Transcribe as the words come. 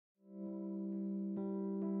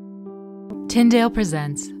Tyndale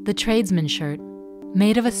presents the Tradesman shirt.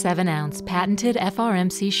 Made of a 7-ounce patented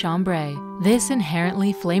FRMC chambray, this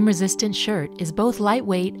inherently flame-resistant shirt is both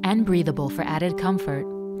lightweight and breathable for added comfort.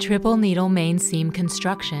 Triple needle main seam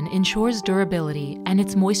construction ensures durability, and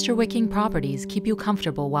its moisture-wicking properties keep you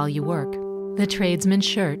comfortable while you work. The Tradesman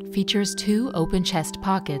shirt features 2 open chest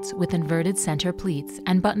pockets with inverted center pleats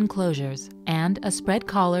and button closures, and a spread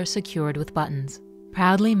collar secured with buttons.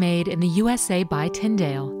 Proudly made in the USA by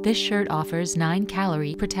Tyndale, this shirt offers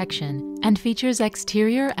 9-calorie protection and features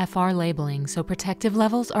exterior FR labeling so protective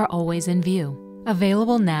levels are always in view.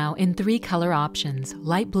 Available now in 3 color options: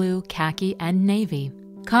 light blue, khaki, and navy.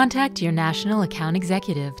 Contact your national account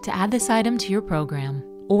executive to add this item to your program,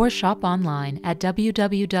 or shop online at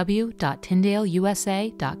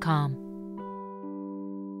www.tyndaleusa.com.